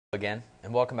Again,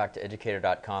 and welcome back to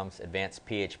Educator.com's Advanced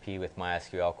PHP with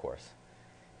MySQL course.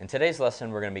 In today's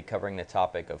lesson, we're going to be covering the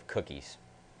topic of cookies.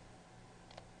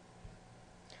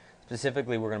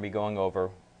 Specifically, we're going to be going over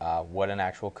what an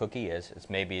actual cookie is. It's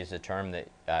maybe a term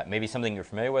that maybe something you're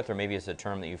familiar with, or maybe it's a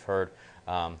term that you've heard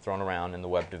thrown around in the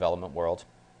web development world.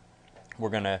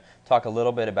 We're going to talk a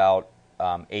little bit about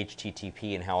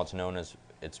HTTP and how it's known as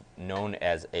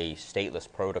a stateless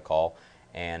protocol,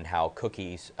 and how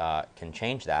cookies can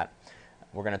change that.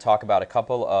 We're going to talk about a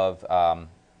couple of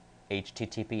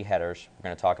HTTP headers. We're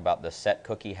going to talk about the set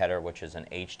cookie header, which is an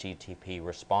HTTP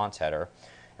response header,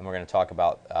 and we're going to talk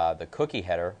about the cookie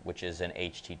header, which is an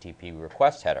HTTP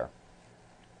request header.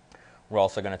 We're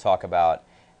also going to talk about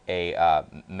a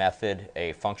method,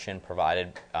 a function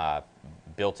provided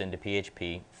built into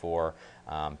PHP for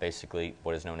basically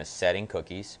what is known as setting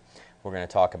cookies. We're going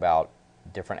to talk about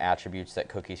different attributes that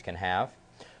cookies can have.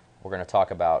 We're going to talk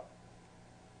about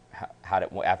how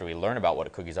to, after we learn about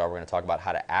what cookies are, we're going to talk about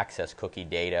how to access cookie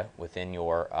data within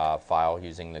your file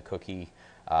using the cookie.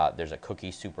 There's a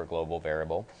cookie superglobal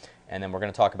variable. And then we're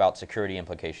going to talk about security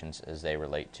implications as they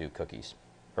relate to cookies,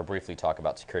 or briefly talk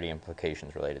about security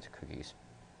implications related to cookies.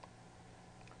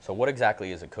 So what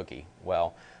exactly is a cookie?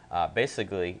 Well,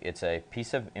 basically it's a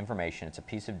piece of information, it's a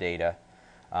piece of data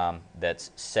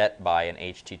that's set by an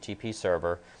HTTP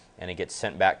server, and it gets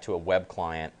sent back to a web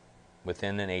client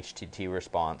within an HTTP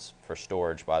response for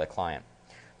storage by the client.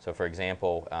 So for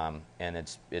example, and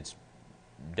it's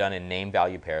done in name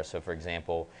value pairs. So for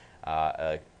example,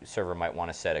 a server might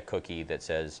want to set a cookie that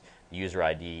says user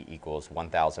ID equals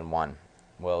 1001.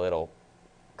 Well, it'll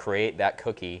create that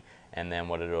cookie, and then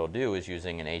what it'll do is,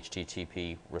 using an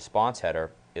HTTP response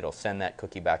header, it'll send that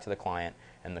cookie back to the client,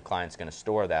 and the client's going to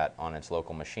store that on its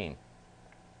local machine.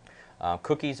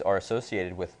 Cookies are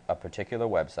associated with a particular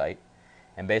website,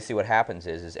 and basically what happens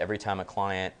is every time a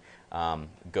client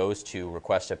goes to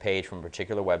request a page from a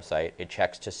particular website, it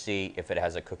checks to see if it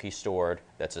has a cookie stored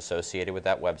that's associated with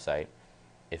that website.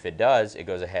 If it does, it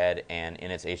goes ahead and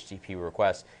in its HTTP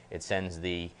request, it sends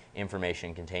the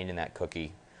information contained in that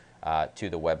cookie to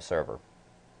the web server.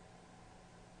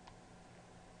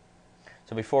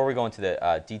 So before we go into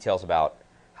the details about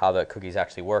how the cookies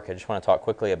actually work, I just want to talk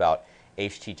quickly about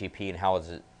HTTP and how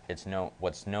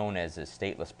what's known as a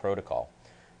stateless protocol.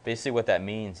 Basically what that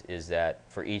means is that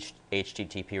for each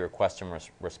HTTP request and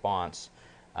response,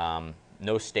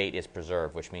 no state is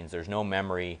preserved, which means there's no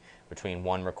memory between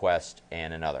one request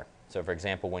and another. So for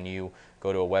example, when you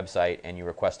go to a website and you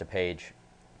request a page,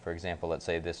 for example, let's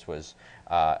say this was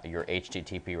your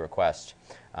HTTP request,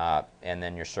 and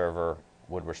then your server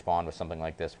would respond with something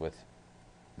like this with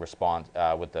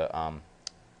the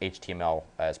HTML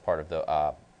as part of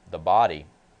the body.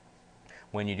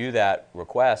 When you do that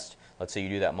request, let's say you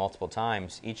do that multiple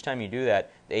times, each time you do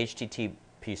that, the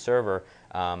HTTP server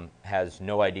has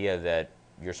no idea that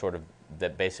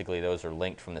that basically those are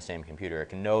linked from the same computer. It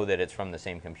can know that it's from the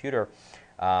same computer,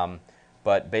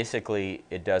 but basically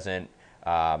it doesn't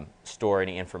store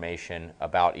any information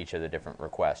about each of the different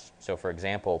requests. So for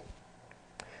example,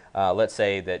 let's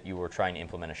say that you were trying to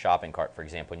implement a shopping cart, for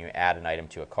example, and you add an item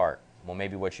to a cart. Well,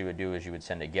 maybe what you would do is you would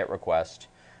send a GET request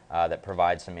that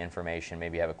provides some information.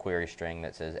 Maybe you have a query string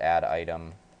that says add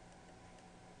item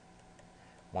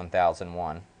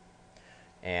 1001,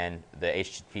 and the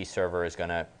HTTP server is going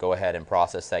to go ahead and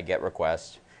process that GET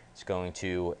request. It's going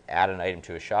to add an item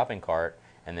to a shopping cart,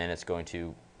 and then it's going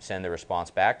to send the response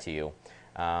back to you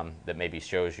that maybe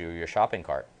shows you your shopping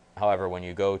cart. However, when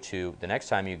you go to the next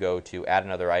time you go to add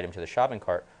another item to the shopping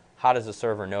cart, how does the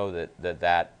server know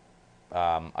that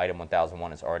item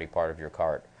 1001 is already part of your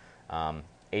cart?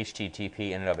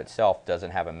 HTTP in and of itself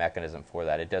doesn't have a mechanism for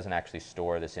that. It doesn't actually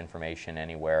store this information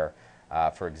anywhere,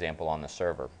 for example, on the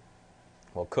server.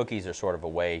 Well, cookies are sort of a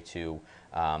way to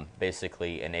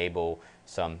basically enable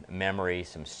some memory,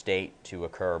 some state to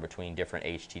occur between different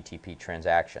HTTP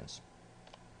transactions.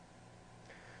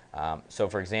 So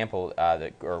for example,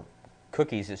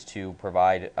 cookies is to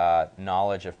provide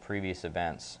knowledge of previous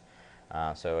events.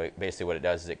 So basically what it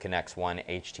does is it connects one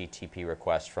HTTP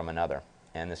request from another.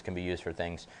 And this can be used for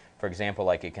things, for example,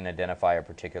 like it can identify a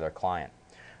particular client.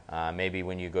 Maybe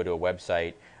when you go to a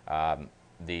website and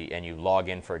you log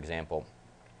in, for example,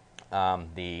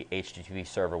 the HTTP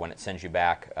server, when it sends you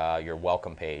back your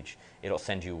welcome page, it'll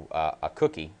send you a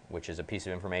cookie, which is a piece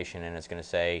of information, and it's going to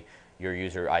say your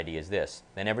user ID is this.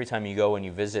 Then every time you go and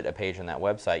you visit a page on that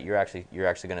website, you're actually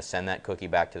going to send that cookie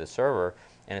back to the server,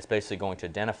 and it's basically going to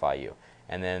identify you.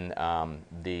 And then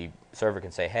the server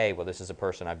can say, hey, well, this is a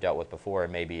person I've dealt with before,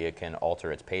 and maybe it can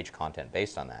alter its page content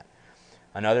based on that.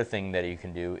 Another thing that you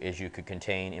can do is you could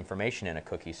contain information in a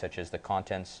cookie, such as the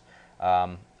contents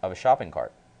of a shopping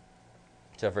cart.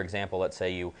 So for example, let's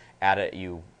say you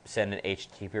you send an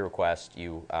HTTP request,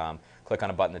 you click on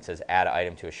a button that says add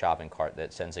item to a shopping cart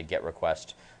that sends a GET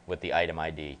request with the item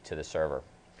ID to the server.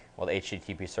 Well, the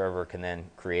HTTP server can then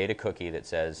create a cookie that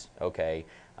says, okay,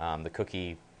 the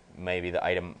cookie, maybe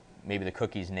the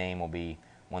cookie's name will be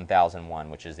 1001,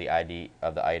 which is the ID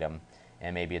of the item,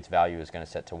 and maybe its value is going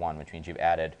to set to 1, which means you've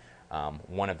added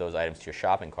one of those items to your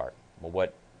shopping cart. Well,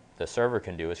 what the server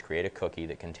can do is create a cookie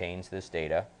that contains this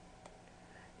data.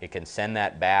 It can send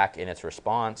that back in its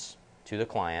response to the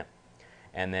client,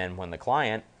 and then when the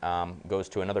client goes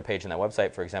to another page on that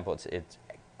website, for example, it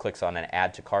clicks on an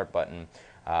Add to Cart button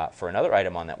for another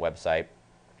item on that website.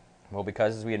 Well,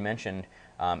 because as we had mentioned,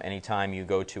 anytime you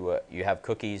go to you have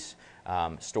cookies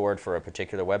stored for a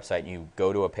particular website, and you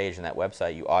go to a page on that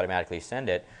website, you automatically send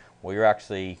it. Well, you're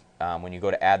actually, when you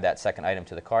go to add that second item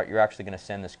to the cart, you're actually going to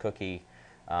send this cookie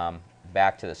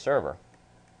back to the server.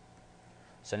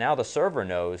 So now the server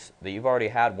knows that you've already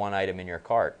had one item in your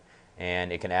cart,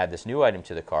 and it can add this new item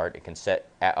to the cart. It can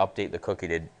update the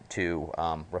cookie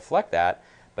to reflect that.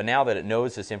 But now that it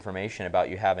knows this information about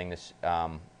you having this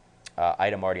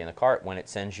item already in the cart, when it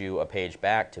sends you a page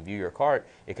back to view your cart,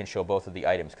 it can show both of the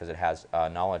items because it has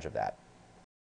knowledge of that.